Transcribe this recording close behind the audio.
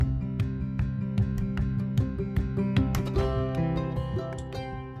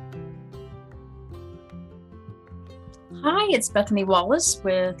Hi, it's Bethany Wallace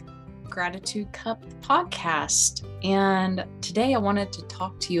with Gratitude Cup Podcast. And today I wanted to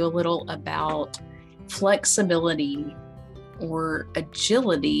talk to you a little about flexibility or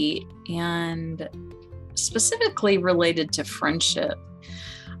agility and specifically related to friendship.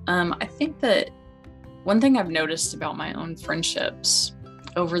 I think that one thing I've noticed about my own friendships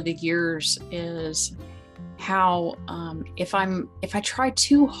over the years is how if I try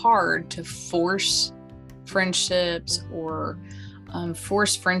too hard to force friendships or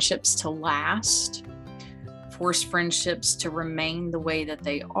force friendships to last, force friendships to remain the way that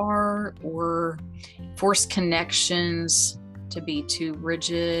they are, or force connections to be too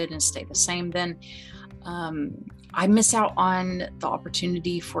rigid and stay the same, then I miss out on the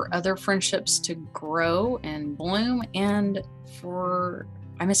opportunity for other friendships to grow and bloom, and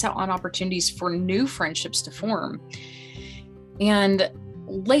I miss out on opportunities for new friendships to form. And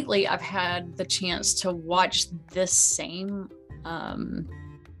lately, I've had the chance to watch this same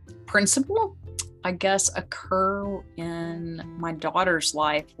principle, I guess, occur in my daughter's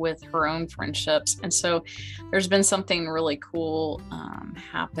life with her own friendships. And so there's been something really cool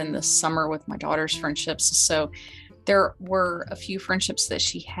happen this summer with my daughter's friendships. So there were a few friendships that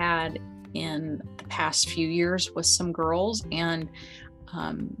she had in the past few years with some girls, and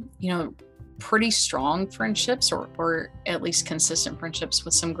pretty strong friendships or at least consistent friendships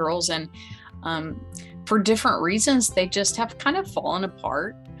with some girls. And for different reasons, they just have kind of fallen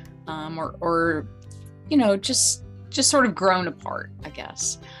apart or just sort of grown apart, I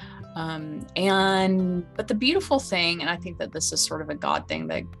guess. But the beautiful thing, and I think that this is sort of a God thing,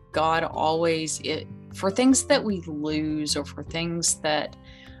 that God always, for things that we lose or for things that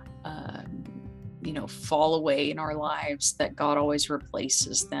fall away in our lives, that God always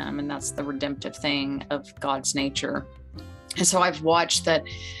replaces them. And that's the redemptive thing of God's nature. And so I've watched that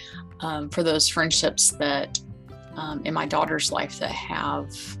for those friendships that in my daughter's life that have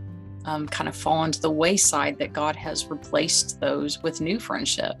kind of fallen to the wayside, that God has replaced those with new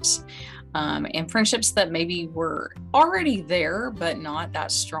friendships, and friendships that maybe were already there, but not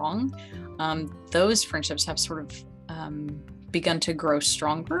that strong. Those friendships have sort of begun to grow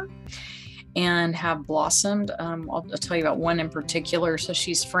stronger and have blossomed. I'll tell you about one in particular. So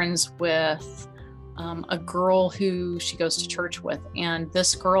she's friends with a girl who she goes to church with. And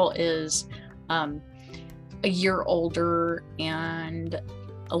this girl is a year older and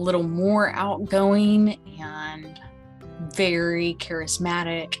a little more outgoing and very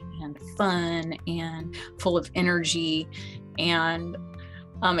charismatic and fun and full of energy. And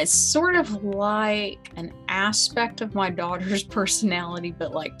it's sort of like an aspect of my daughter's personality,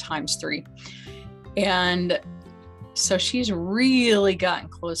 but like times 3. And so she's really gotten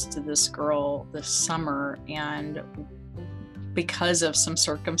close to this girl this summer. And because of some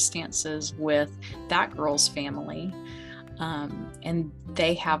circumstances with that girl's family, and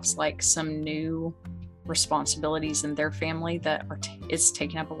they have like some new responsibilities in their family that it's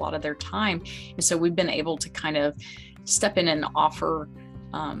taking up a lot of their time. And so we've been able to kind of step in and offer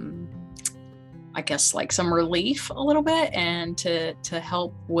I guess like some relief a little bit, and to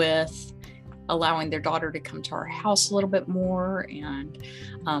help with allowing their daughter to come to our house a little bit more. And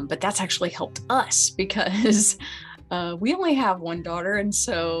but that's actually helped us because we only have one daughter, and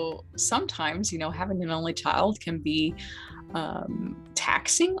so sometimes having an only child can be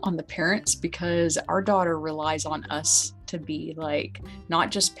taxing on the parents, because our daughter relies on us to be like not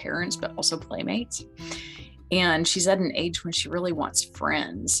just parents but also playmates. And she's at an age when she really wants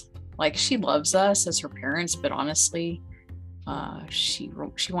friends. Like, she loves us as her parents, but honestly, she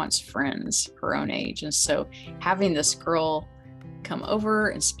wants friends her own age. And so having this girl come over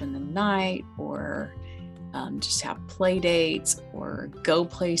and spend the night, or just have play dates or go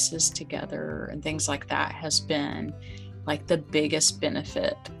places together and things like that, has been like the biggest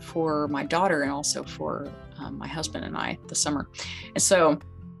benefit for my daughter and also for my husband and I this summer. And so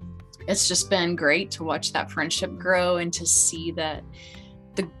it's just been great to watch that friendship grow, and to see that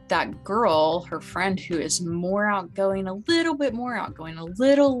that girl, her friend, who is more outgoing, a little bit more outgoing, a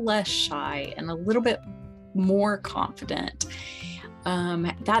little less shy, and a little bit more confident,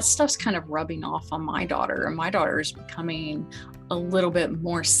 that stuff's kind of rubbing off on my daughter, and my daughter is becoming a little bit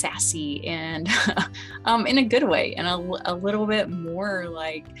more sassy and in a good way, and a little bit more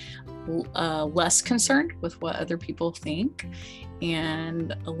like less concerned with what other people think,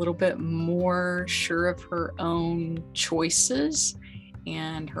 and a little bit more sure of her own choices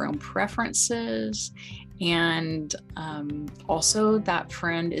and her own preferences. And also, that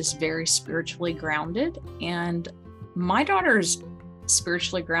friend is very spiritually grounded, and my daughter's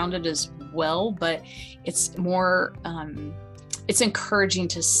spiritually grounded as well, but it's more it's encouraging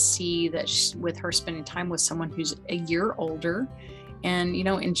to see that with her spending time with someone who's a year older. And,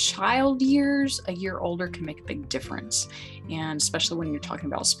 in child years, a year older can make a big difference. And especially when you're talking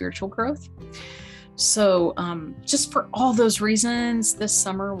about spiritual growth. So just for all those reasons, this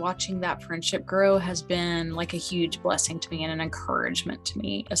summer, watching that friendship grow has been like a huge blessing to me and an encouragement to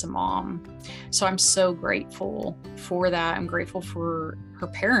me as a mom. So I'm so grateful for that. I'm grateful for her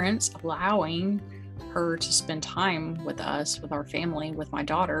parents allowing her to spend time with us, with our family, with my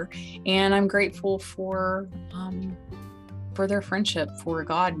daughter. And I'm grateful for their friendship, for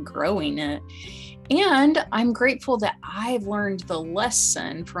God growing it. And I'm grateful that I've learned the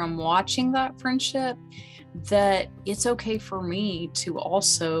lesson from watching that friendship, that it's okay for me to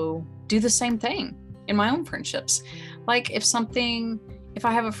also do the same thing in my own friendships. Like if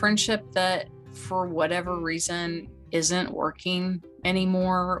I have a friendship that for whatever reason isn't working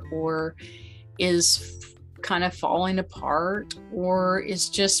anymore, or is kind of falling apart, or is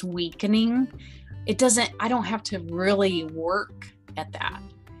just weakening, I don't have to really work at that.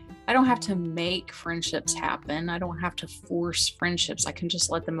 I don't have to make friendships happen. I don't have to force friendships. I can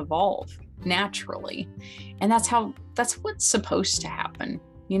just let them evolve naturally. And that's what's supposed to happen.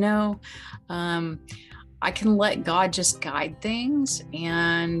 I can let God just guide things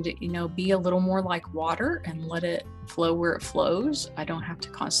and, be a little more like water and let it flow where it flows. I don't have to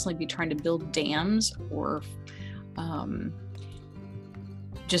constantly be trying to build dams or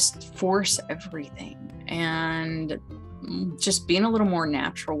just force everything. And just being a little more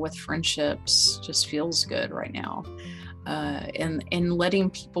natural with friendships just feels good right now. And letting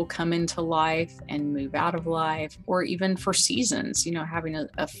people come into life and move out of life, or even for seasons, having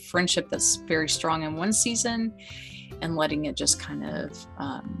a friendship that's very strong in one season and letting it just kind of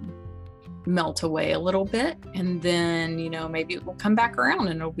melt away a little bit. And then, maybe it will come back around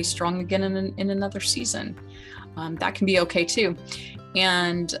and it'll be strong again in another season. That can be okay too.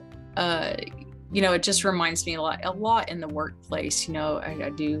 And, it just reminds me a lot in the workplace.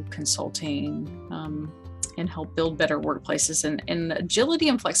 I do consulting and help build better workplaces, and agility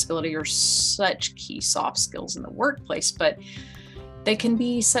and flexibility are such key soft skills in the workplace, but they can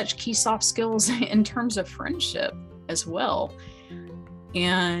be such key soft skills in terms of friendship as well.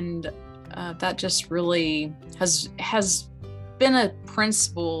 And that just really has been a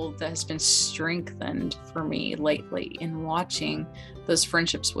principle that has been strengthened for me lately in watching those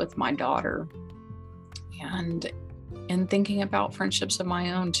friendships with my daughter, and thinking about friendships of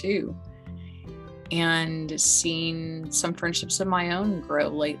my own too, and seeing some friendships of my own grow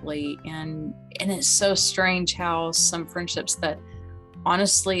lately. And it's so strange how some friendships that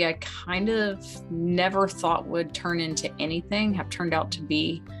honestly I kind of never thought would turn into anything have turned out to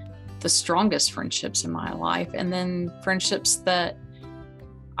be the strongest friendships in my life. And then friendships that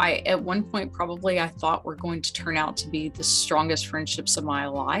at one point probably I thought were going to turn out to be the strongest friendships of my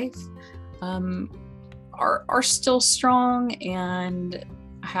life are still strong and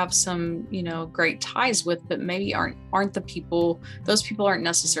have some, great ties with, but maybe aren't the people, those people aren't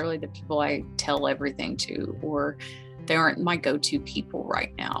necessarily the people I tell everything to, or they aren't my go-to people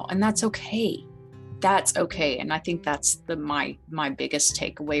right now. And that's okay. That's okay. And I think that's my biggest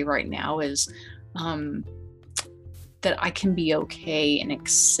takeaway right now is that I can be okay and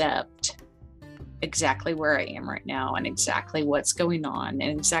accept exactly where I am right now and exactly what's going on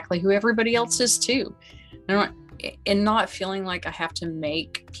and exactly who everybody else is too. And not feeling like I have to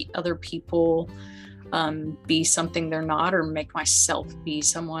make other people be something they're not, or make myself be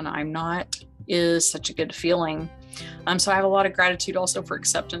someone I'm not, is such a good feeling. So I have a lot of gratitude also for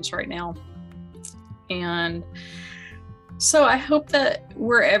acceptance right now. And so I hope that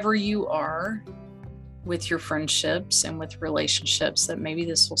wherever you are with your friendships and with relationships, that maybe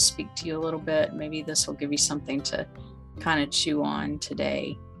this will speak to you a little bit. Maybe this will give you something to kind of chew on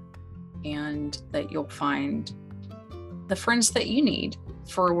today, and that you'll find the friends that you need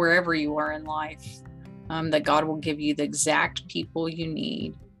for wherever you are in life, that God will give you the exact people you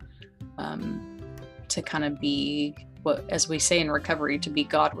need to kind of be what, as we say in recovery, to be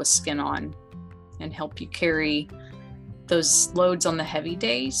God with skin on, and help you carry those loads on the heavy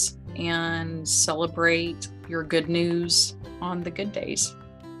days and celebrate your good news on the good days.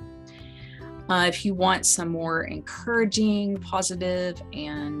 If you want some more encouraging, positive,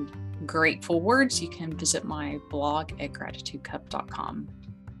 and grateful words, you can visit my blog at gratitudecup.com.